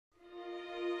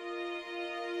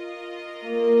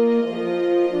Hello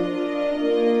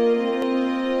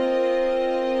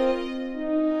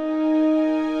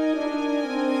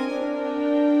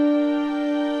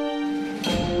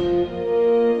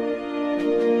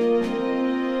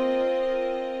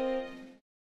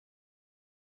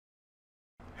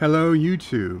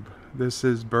YouTube, this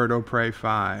is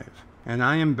BirdOPray5, and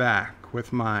I am back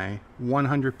with my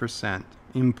 100%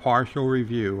 impartial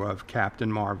review of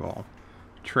Captain Marvel,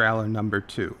 trailer number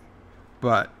 2.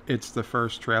 But it's the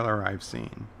first trailer I've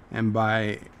seen, and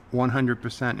by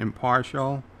 100%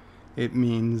 impartial, it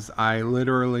means I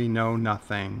literally know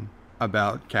nothing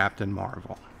about Captain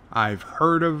Marvel. I've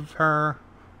heard of her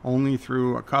only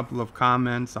through a couple of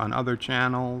comments on other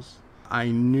channels. I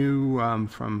knew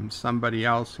from somebody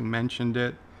else who mentioned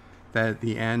it that at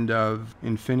the end of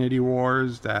Infinity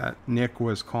Wars that Nick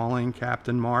was calling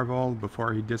Captain Marvel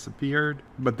before he disappeared,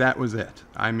 but that was it.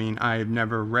 I mean, I've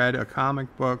never read a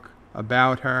comic book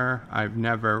about her. I've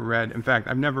never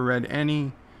read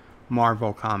any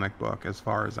Marvel comic book as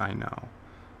far as I know.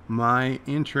 My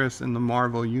interest in the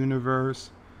Marvel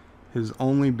Universe has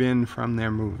only been from their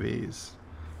movies.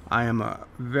 I am a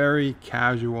very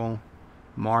casual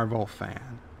Marvel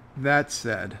fan. That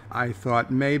said, I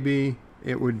thought maybe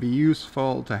it would be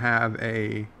useful to have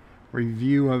a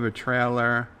review of a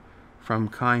trailer from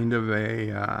kind of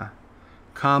a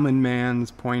common man's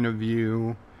point of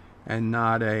view and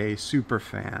not a super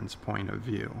fan's point of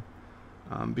view.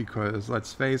 Because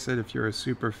let's face it, if you're a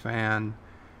super fan,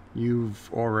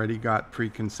 you've already got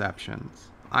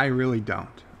preconceptions. I really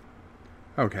don't.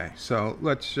 Okay, so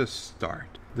let's just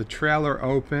start. The trailer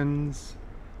opens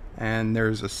and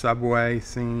there's a subway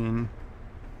scene,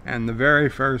 and the very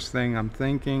first thing I'm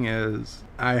thinking is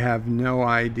I have no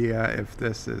idea if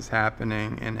this is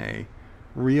happening in a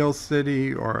real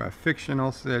city or a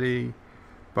fictional city,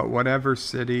 but whatever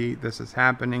city this is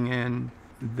happening in,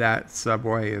 that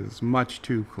subway is much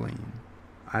too clean.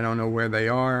 I don't know where they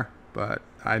are, but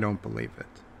I don't believe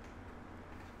it.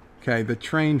 Okay, the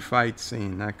train fight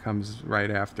scene that comes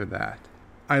right after that.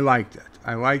 I liked it.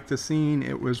 I liked the scene.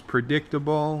 It was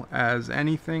predictable as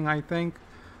anything, I think.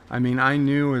 I mean, I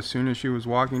knew as soon as she was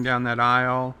walking down that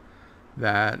aisle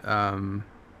that, and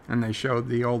they showed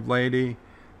the old lady,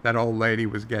 that old lady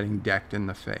was getting decked in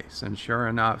the face. And sure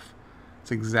enough,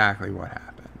 it's exactly what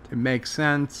happened. It makes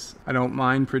sense. I don't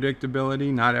mind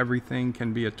predictability. Not everything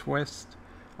can be a twist.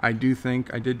 I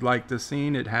did like the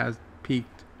scene. It has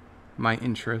piqued my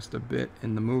interest a bit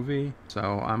in the movie, so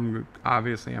I'm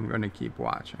going to keep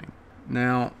watching.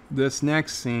 Now, this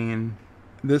next scene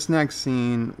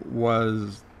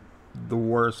was the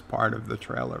worst part of the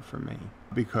trailer for me,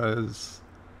 because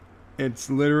it's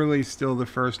literally still the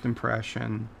first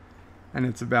impression, and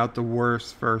it's about the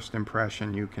worst first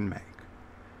impression you can make.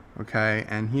 Okay,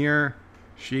 and here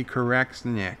she corrects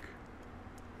Nick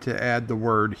to add the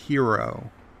word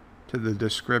hero to the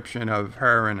description of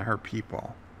her and her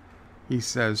people. He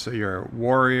says, so you're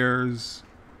warriors,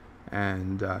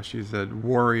 and she said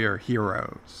warrior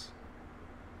heroes.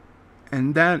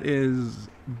 And that is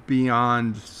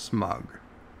beyond smug.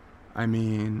 I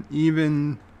mean,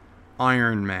 even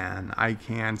Iron Man, I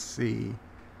can't see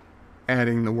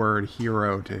adding the word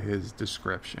hero to his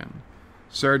description.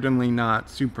 Certainly not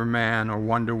Superman or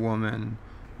Wonder Woman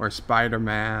or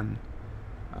Spider-Man.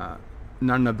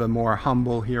 None of the more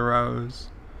humble heroes.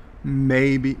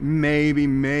 Maybe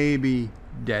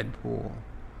Deadpool.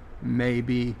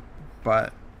 Maybe,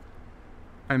 but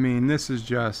I mean, this is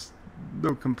just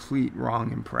the complete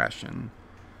wrong impression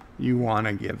you want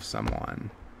to give someone,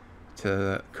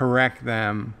 to correct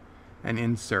them and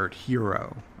insert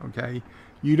hero, okay?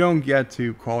 You don't get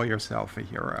to call yourself a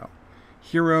hero.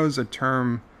 Hero's a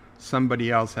term somebody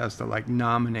else has to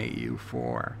nominate you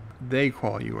for. They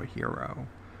call you a hero.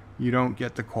 You don't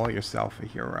get to call yourself a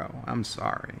hero. I'm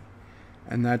sorry.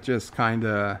 And that just kind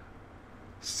of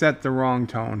set the wrong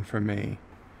tone for me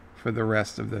for the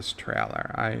rest of this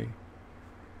trailer.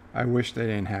 I wish they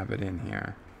didn't have it in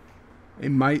here. It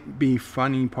might be a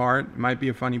funny part in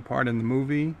the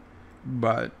movie,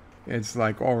 but it's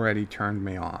already turned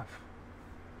me off.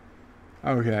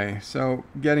 Okay, so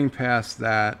getting past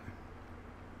that,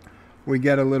 we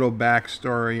get a little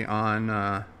backstory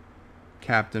on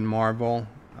Captain Marvel.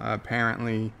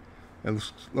 Apparently,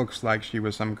 it looks like she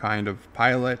was some kind of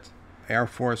pilot, Air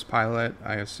Force pilot,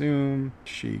 I assume.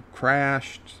 She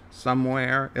crashed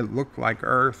somewhere. It looked like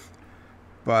Earth,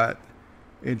 but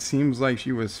it seems like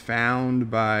she was found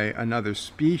by another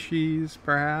species,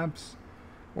 perhaps,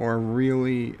 or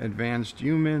really advanced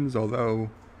humans, although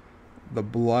the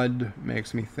blood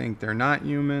makes me think they're not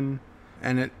human.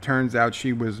 And it turns out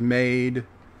she was made,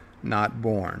 not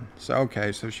born. So,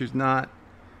 okay, so she's not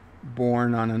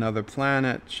born on another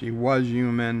planet. She was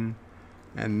human,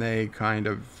 and they kind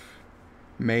of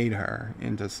made her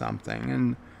into something.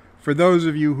 And for those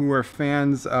of you who are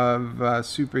fans of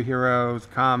superheroes,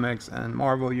 comics, and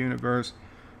Marvel Universe,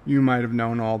 you might have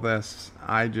known all this.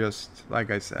 I just, like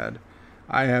I said,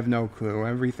 I have no clue.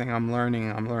 Everything I'm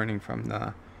learning from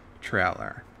the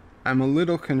trailer. I'm a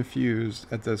little confused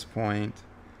at this point.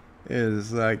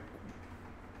 Is like,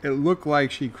 it looked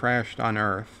like she crashed on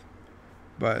Earth,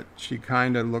 but she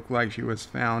kind of looked like she was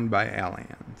found by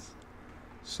aliens.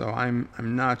 So I'm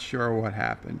not sure what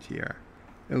happened here.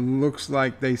 It looks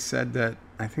like they said that,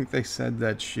 I think they said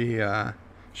that she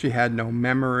had no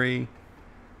memory.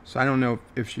 So I don't know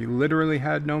if she literally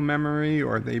had no memory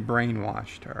or they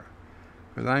brainwashed her.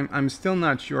 Because I'm still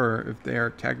not sure if they are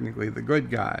technically the good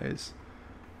guys,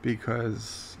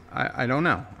 because I don't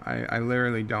know. I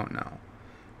literally don't know.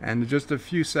 And just a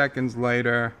few seconds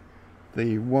later,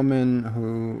 the woman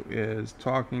who is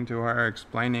talking to her,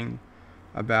 explaining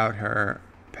about her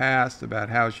past, about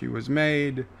how she was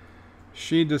made,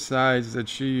 she decides that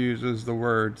she uses the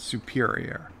word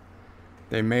superior.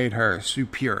 They made her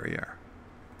superior.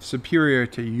 Superior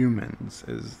to humans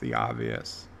is the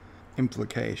obvious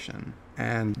implication.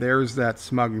 And there's that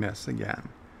smugness again.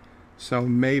 So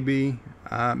maybe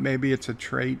it's a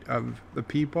trait of the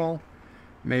people.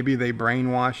 Maybe they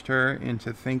brainwashed her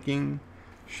into thinking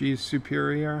she's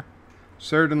superior.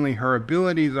 Certainly her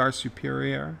abilities are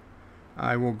superior.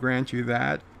 I will grant you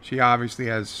that. She obviously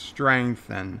has strength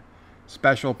and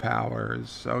special powers.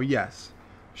 So yes,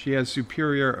 she has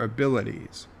superior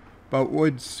abilities. But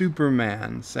would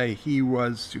Superman say he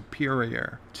was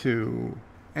superior to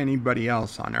anybody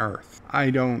else on Earth? I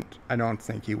don't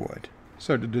think he would.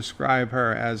 So to describe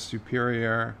her as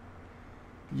superior,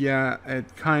 yeah,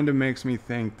 it kind of makes me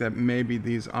think that maybe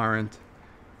these aren't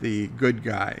the good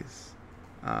guys.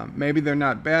 Maybe they're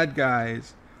not bad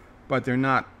guys, but they're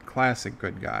not classic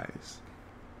good guys.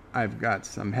 I've got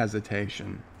some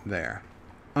hesitation there.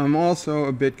 I'm also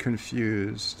a bit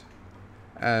confused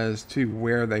as to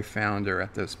where they found her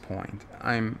at this point.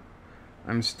 I'm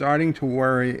starting to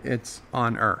worry it's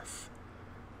on Earth,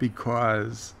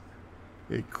 because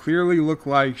it clearly looked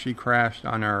like she crashed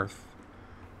on Earth,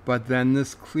 but then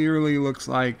this clearly looks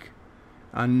like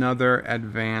another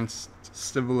advanced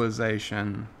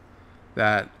civilization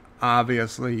that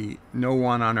obviously no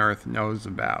one on Earth knows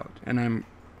about. And I'm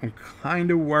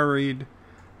kind of worried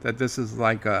that this is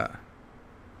like a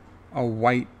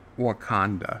white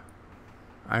Wakanda.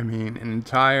 I mean,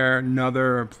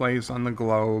 another place on the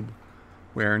globe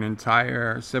where an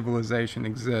entire civilization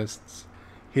exists,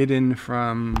 hidden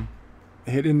from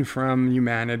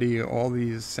humanity all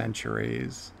these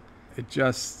centuries.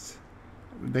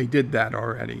 They did that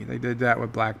already. They did that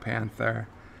with Black Panther.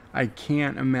 I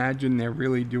can't imagine they're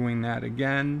really doing that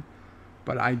again,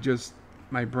 but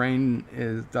my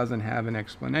brain doesn't have an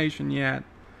explanation yet,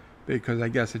 because I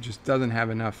guess it just doesn't have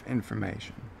enough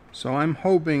information. So I'm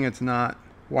hoping it's not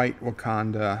white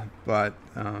Wakanda, but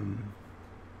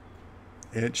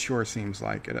it sure seems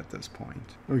like it at this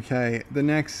point. Okay, the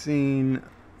next scene,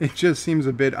 it just seems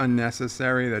a bit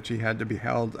unnecessary that she had to be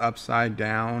held upside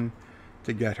down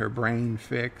to get her brain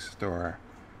fixed or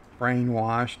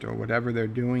brainwashed or whatever they're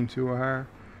doing to her.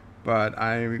 But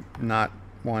I'm not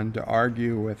one to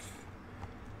argue with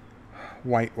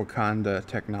white Wakanda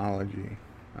technology.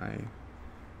 I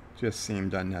just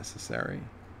seemed unnecessary.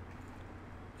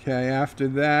 Okay, after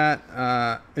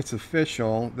that, it's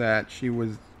official that she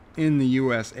was in the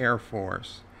U.S. Air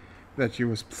Force, that she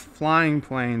was flying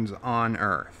planes on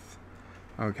Earth.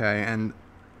 Okay, and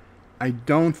I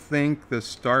don't think the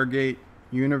Stargate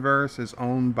universe is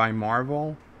owned by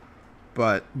Marvel,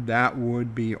 but that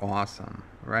would be awesome,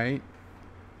 right?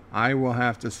 I will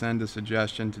have to send a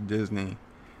suggestion to Disney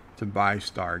to buy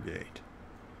Stargate,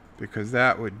 because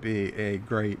that would be a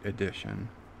great addition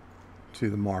to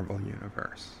the Marvel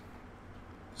universe.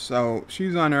 So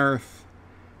she's on Earth.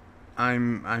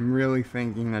 I'm really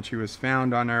thinking that she was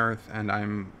found on Earth, and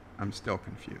I'm still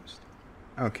confused.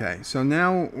 Okay, so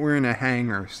now we're in a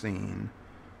hangar scene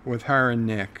with her and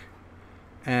Nick,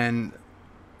 and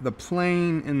the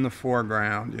plane in the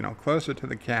foreground, closer to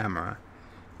the camera,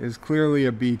 is clearly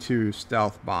a B-2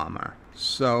 stealth bomber.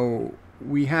 So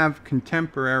we have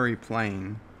contemporary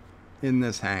plane in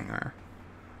this hangar,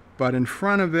 but in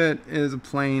front of it is a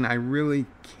plane I really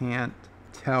can't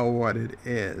tell what it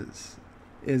is.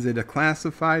 Is it a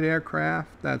classified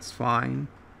aircraft? That's fine,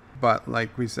 but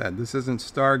like we said, this isn't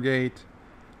Stargate,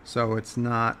 so it's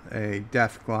not a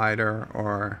Death Glider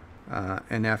or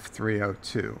an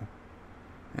F-302.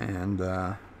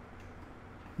 And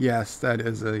yes, that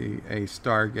is a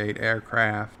Stargate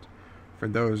aircraft For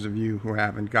those of you who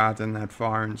haven't gotten that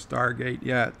far in Stargate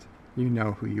yet, you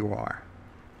know who you are.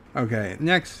 Okay,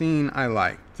 next scene I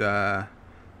liked.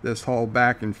 This whole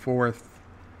back and forth.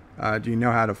 Do you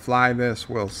know how to fly this?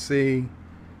 We'll see.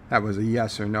 That was a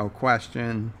yes or no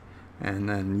question. And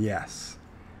then yes.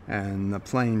 And the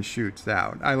plane shoots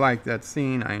out. I liked that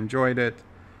scene. I enjoyed it.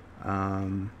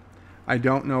 I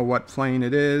don't know what plane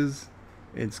it is.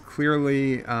 It's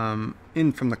clearly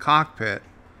in from the cockpit.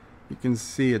 You can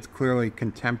see it's clearly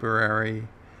contemporary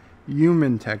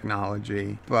human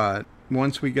technology, but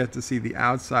once we get to see the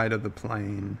outside of the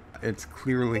plane, it's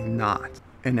clearly not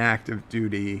an active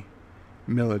duty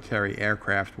military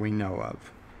aircraft we know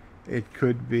of. It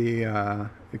could be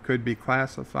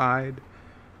classified.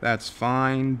 That's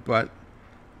fine, but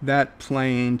that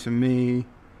plane to me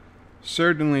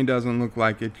certainly doesn't look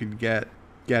like it could get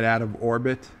out of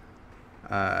orbit.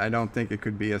 I don't think it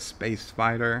could be a space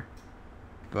fighter,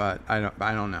 but I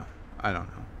don't know.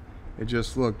 It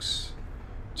just looks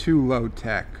too low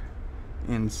tech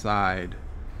inside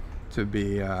to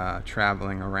be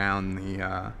traveling around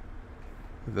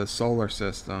the solar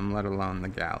system, let alone the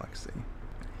galaxy.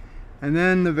 And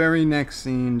then the very next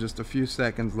scene, just a few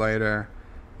seconds later,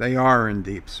 they are in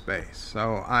deep space.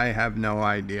 So I have no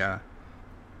idea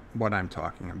what I'm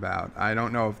talking about. I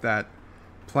don't know if that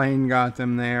plane got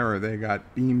them there or they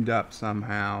got beamed up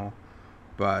somehow,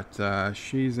 but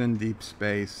she's in deep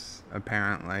space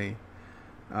apparently,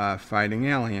 fighting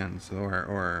aliens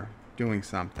or doing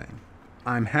something.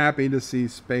 I'm happy to see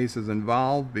space is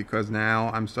involved, because now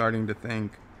I'm starting to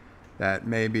think that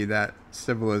maybe that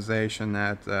civilization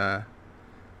that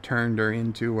turned her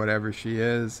into whatever she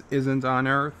is isn't on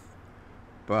Earth,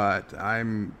 but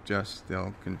I'm just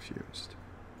still confused.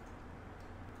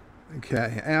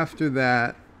 Okay, after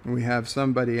that, we have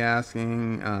somebody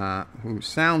asking, who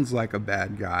sounds like a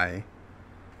bad guy,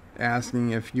 asking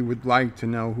if you would like to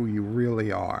know who you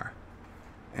really are.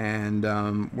 And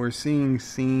we're seeing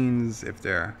scenes, if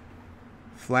they're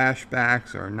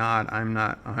flashbacks or not, I'm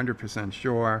not 100%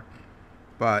 sure.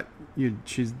 But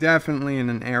she's definitely in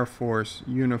an Air Force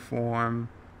uniform.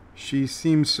 She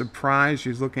seems surprised.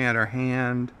 She's looking at her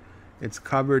hand. It's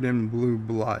covered in blue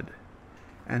blood.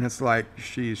 And it's like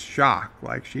she's shocked,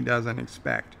 like she doesn't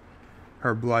expect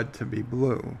her blood to be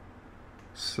blue.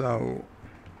 So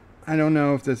I don't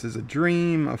know if this is a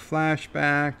dream, a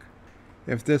flashback.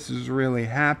 If this is really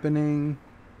happening,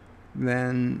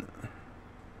 then,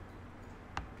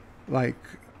 like,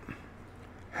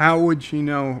 how would she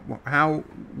know?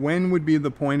 When would be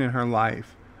the point in her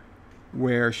life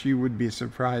where she would be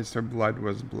surprised her blood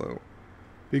was blue?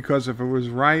 Because if it was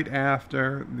right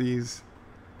after these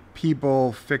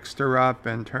people fixed her up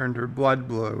and turned her blood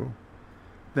blue,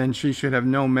 then she should have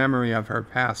no memory of her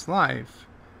past life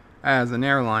as an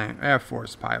Air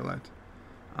Force pilot.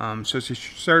 So she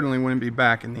certainly wouldn't be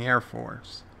back in the Air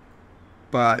Force.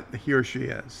 But here she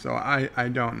is. So I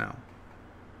don't know.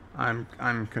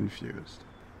 I'm confused.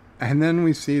 And then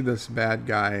we see this bad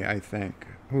guy, I think,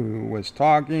 who was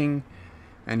talking,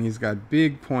 and he's got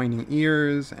big pointy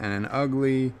ears and an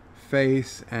ugly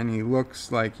face, and he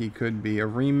looks like he could be a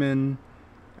Reman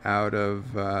out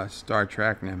of Star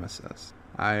Trek Nemesis.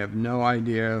 I have no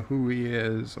idea who he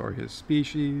is or his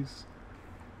species,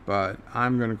 but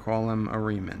I'm going to call him a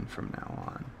Reman from now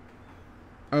on.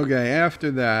 Okay,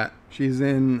 after that, she's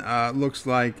in, looks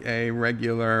like a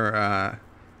regular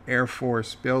Air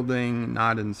Force building,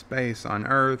 not in space, on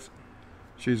Earth.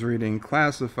 She's reading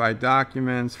classified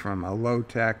documents from a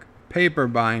low-tech paper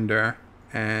binder,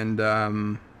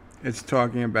 and it's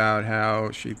talking about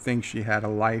how she thinks she had a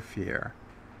life here.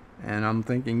 And I'm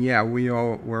thinking, yeah,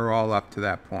 we're all up to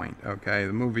that point, okay?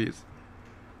 The movies,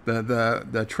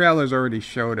 the trailers already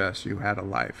showed us you had a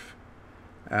life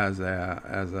as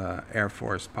a Air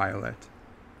Force pilot.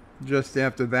 Just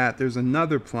after that, there's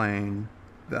another plane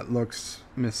that looks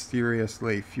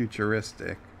mysteriously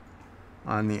futuristic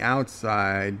on the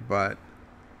outside, but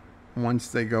once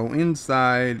they go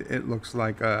inside, it looks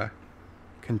like a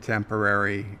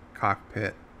contemporary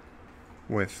cockpit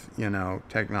with,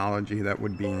 technology that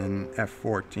would be in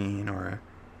F-14 or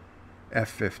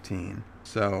F-15.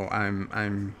 So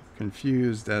I'm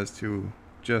confused as to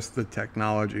just the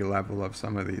technology level of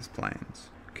some of these planes.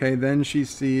 Okay, then she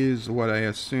sees what I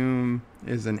assume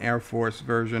is an Air Force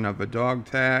version of a dog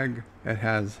tag. It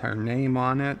has her name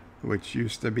on it, which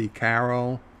used to be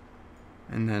Carol,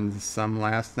 and then some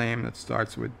last name that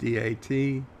starts with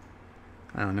D-A-T.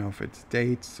 I don't know if it's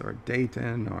Dates or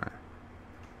Dayton or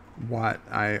what.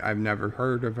 I've never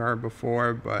heard of her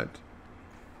before, but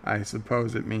I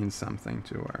suppose it means something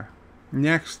to her.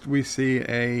 Next, we see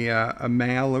a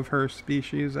male of her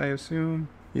species, I assume.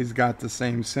 He's got the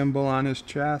same symbol on his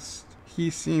chest. He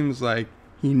seems like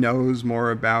he knows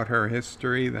more about her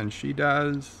history than she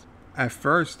does. At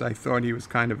first, I thought he was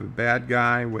kind of a bad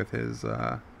guy with his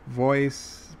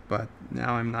voice, but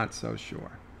now I'm not so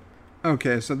sure.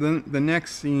 Okay, so the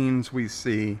next scenes we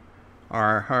see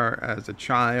are her as a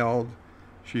child.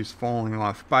 She's falling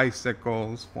off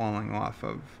bicycles, falling off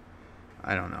of,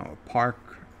 I don't know, a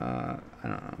park, I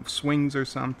don't know, swings or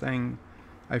something.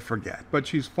 I forget. But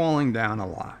she's falling down a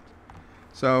lot.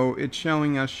 So it's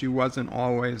showing us she wasn't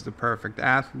always the perfect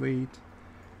athlete.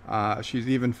 She's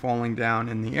even falling down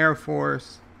in the Air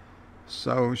Force.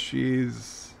 So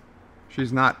she's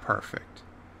not perfect.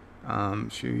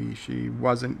 She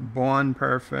wasn't born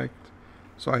perfect.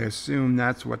 So I assume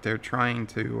that's what they're trying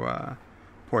to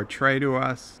portray to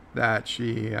us, that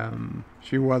she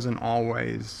wasn't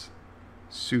always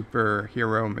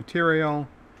superhero material,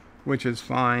 which is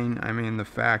fine. I mean, the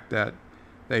fact that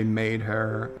they made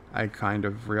her, I kind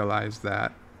of realized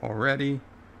that already,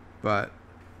 but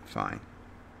fine.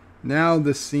 Now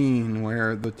the scene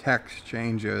where the text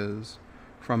changes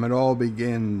from "it all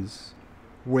begins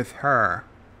with her,"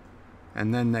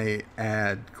 and then they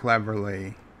add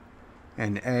cleverly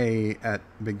an A at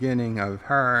the beginning of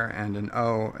her and an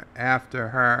O after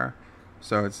her.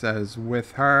 So it says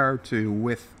 "with her" to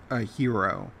 "with a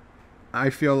hero." I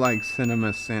feel like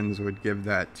Cinema Sins would give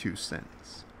that 2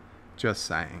 cents. Just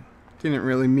saying. Didn't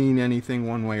really mean anything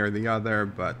one way or the other,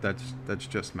 but that's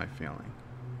just my feeling.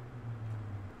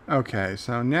 Okay,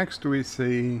 so next we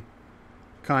see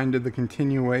kind of the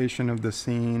continuation of the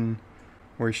scene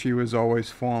where she was always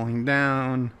falling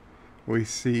down. We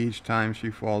see each time she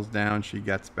falls down, she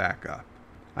gets back up.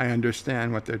 I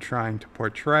understand what they're trying to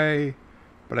portray,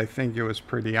 but I think it was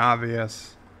pretty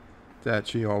obvious that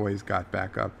she always got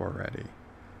back up already.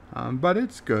 But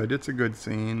it's good. It's a good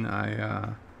scene.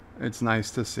 It's nice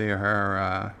to see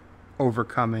her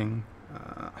overcoming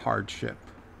hardship.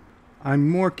 I'm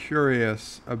more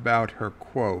curious about her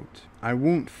quote, "I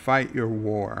won't fight your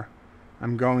war.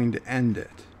 I'm going to end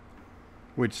it,"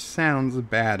 which sounds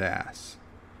badass.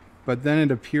 But then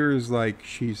it appears like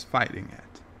she's fighting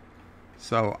it.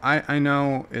 So I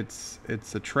know it's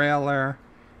a trailer,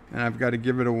 and I've got to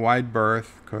give it a wide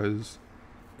berth because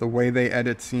the way they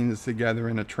edit scenes together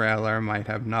in a trailer might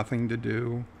have nothing to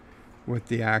do with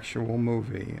the actual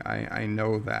movie. I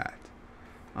know that.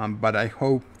 But I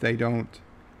hope they don't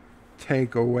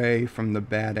take away from the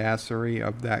badassery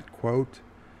of that quote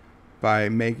by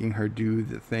making her do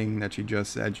the thing that she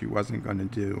just said she wasn't going to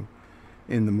do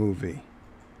in the movie,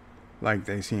 like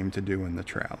they seem to do in the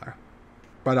trailer.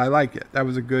 But I like it. That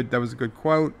was a good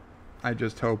quote. I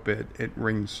just hope it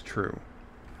rings true.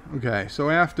 Okay,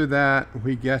 so after that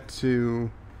we get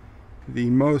to the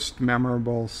most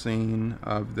memorable scene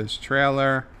of this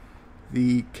trailer,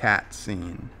 the cat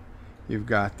scene. You've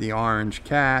got the orange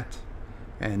cat,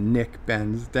 and Nick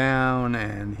bends down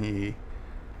and he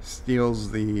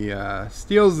steals the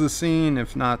scene,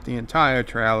 if not the entire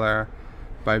trailer,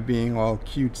 by being all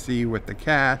cutesy with the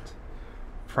cat.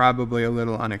 Probably a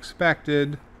little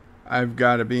unexpected. I've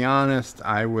got to be honest,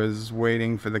 I was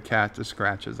waiting for the cat to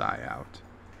scratch his eye out.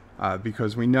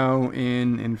 Because we know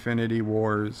in Infinity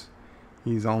Wars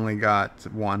he's only got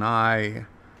one eye.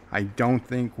 I don't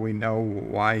think we know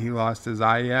why he lost his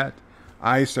eye yet.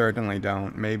 I certainly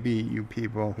don't. Maybe you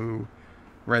people who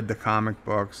read the comic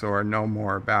books or know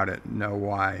more about it know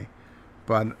why.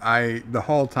 But the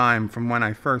whole time from when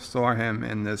I first saw him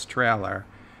in this trailer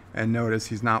and noticed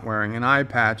he's not wearing an eye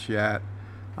patch yet,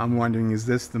 I'm wondering, is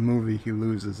this the movie he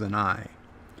loses an eye?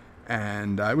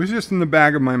 And it was just in the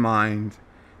back of my mind.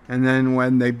 And then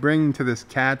when they bring to this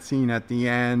cat scene at the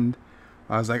end,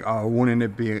 I was like, oh, wouldn't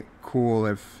it be cool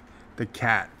if the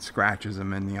cat scratches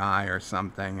him in the eye or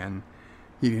something, and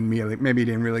maybe he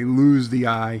didn't really lose the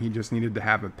eye, he just needed to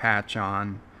have a patch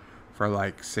on for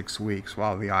like 6 weeks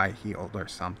while the eye healed or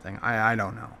something. I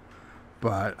don't know.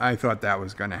 But I thought that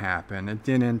was going to happen. It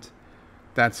didn't.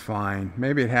 That's fine.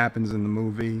 Maybe it happens in the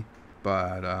movie,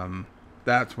 but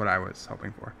that's what I was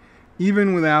hoping for.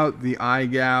 Even without the eye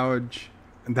gouge,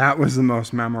 that was the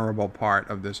most memorable part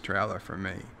of this trailer for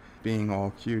me. Being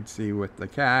all cutesy with the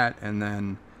cat, and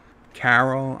then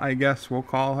Carol, I guess we'll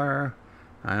call her.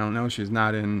 I don't know, she's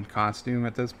not in costume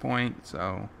at this point,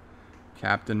 so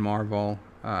Captain Marvel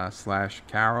 /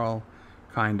 Carol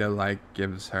kind of like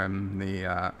gives him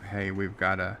the hey, we've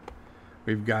got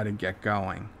to get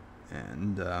going.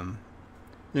 And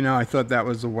I thought that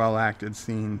was a well acted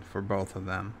scene for both of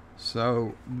them.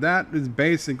 So that is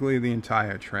basically the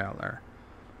entire trailer.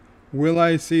 Will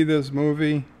I see this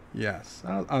movie? Yes,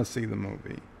 I'll see the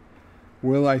movie.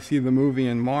 Will I see the movie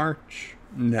in March?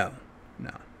 No.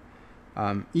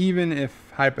 Even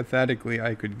if hypothetically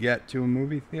I could get to a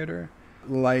movie theater,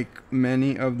 like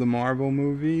many of the Marvel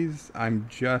movies, I'm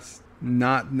just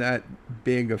not that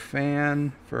big a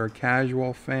fan. For a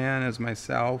casual fan as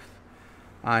myself,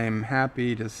 I am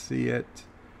happy to see it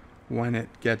when it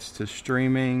gets to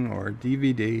streaming or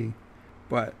DVD,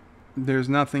 but there's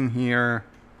nothing here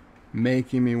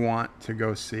making me want to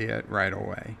go see it right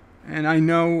away. And I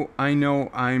know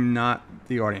I'm not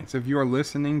the audience. If you're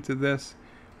listening to this,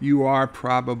 you are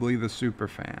probably the super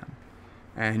fan,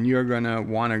 and you're going to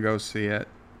want to go see it,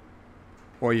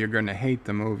 or you're going to hate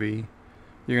the movie.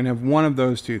 You're going to have one of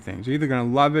those two things. You're either going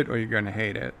to love it or you're going to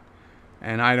hate it,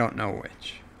 and I don't know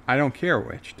which. I don't care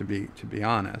which, to be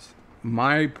honest.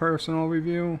 My personal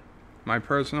review, my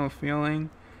personal feeling,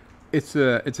 it's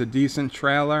a decent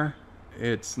trailer.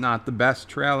 It's not the best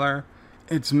trailer.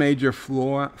 Its major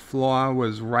flaw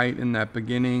was right in that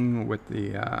beginning with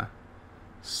the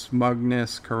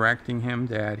smugness correcting him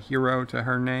to add hero to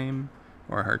her name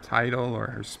or her title or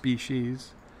her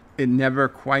species. It never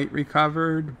quite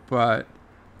recovered, but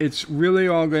it's really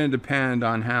all going to depend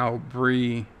on how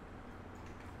Brie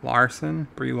Larson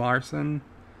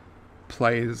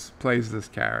plays this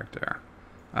character.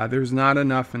 There's not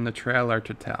enough in the trailer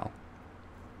to tell.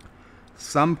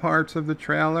 Some parts of the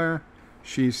trailer,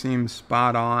 she seems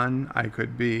spot on. I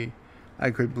could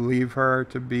believe her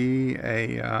to be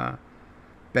a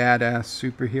badass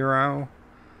superhero.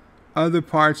 Other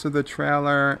parts of the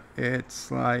trailer,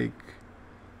 it's like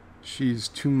she's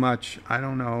too much, I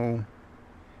don't know,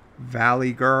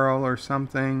 Valley Girl or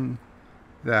something,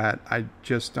 that I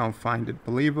just don't find it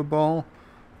believable.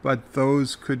 But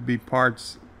those could be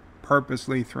parts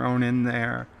purposely thrown in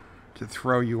there to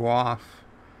throw you off.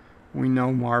 We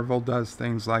know Marvel does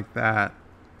things like that.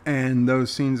 And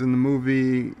those scenes in the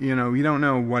movie, you don't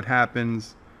know what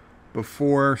happens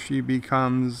before she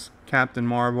becomes Captain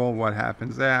Marvel, what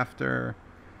happens after.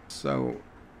 So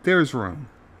there's room.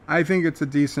 I think it's a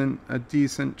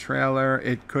decent trailer.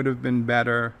 It could have been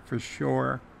better for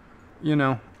sure.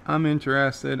 I'm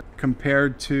interested.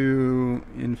 Compared to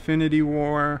Infinity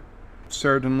War,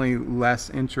 certainly less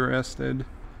interested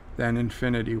than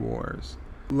Infinity Wars.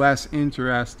 Less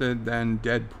interested than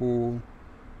Deadpool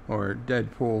or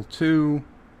Deadpool 2.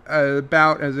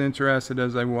 About as interested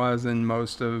as I was in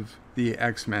most of the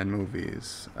X-Men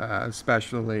movies,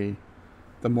 especially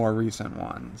the more recent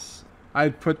ones.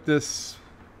 I'd put this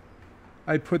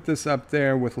up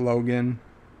there with Logan,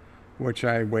 which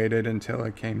I waited until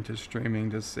it came to streaming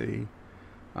to see.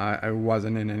 I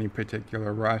wasn't in any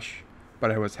particular rush,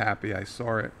 but I was happy I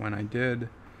saw it when I did.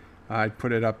 I'd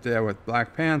put it up there with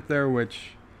Black Panther,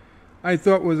 which I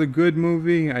thought was a good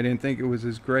movie. I didn't think it was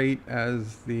as great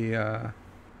as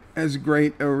as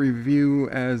great a review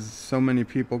as so many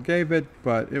people gave it,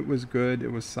 but it was good.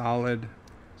 It was solid.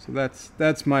 So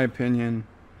that's my opinion.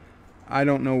 I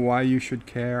don't know why you should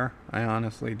care. I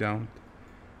honestly don't.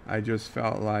 I just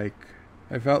felt like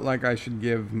I should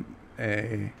give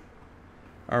a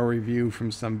review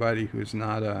from somebody who's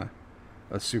not a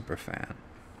super fan.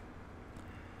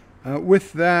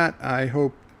 With that, I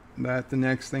hope that the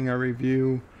next thing I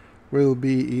review will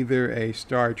be either a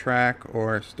Star Trek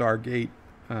or Stargate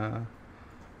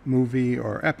movie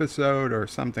or episode or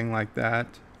something like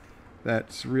that.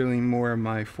 That's really more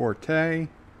my forte.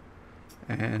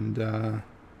 And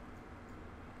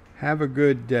have a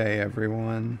good day,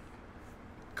 everyone.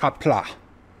 Kapla.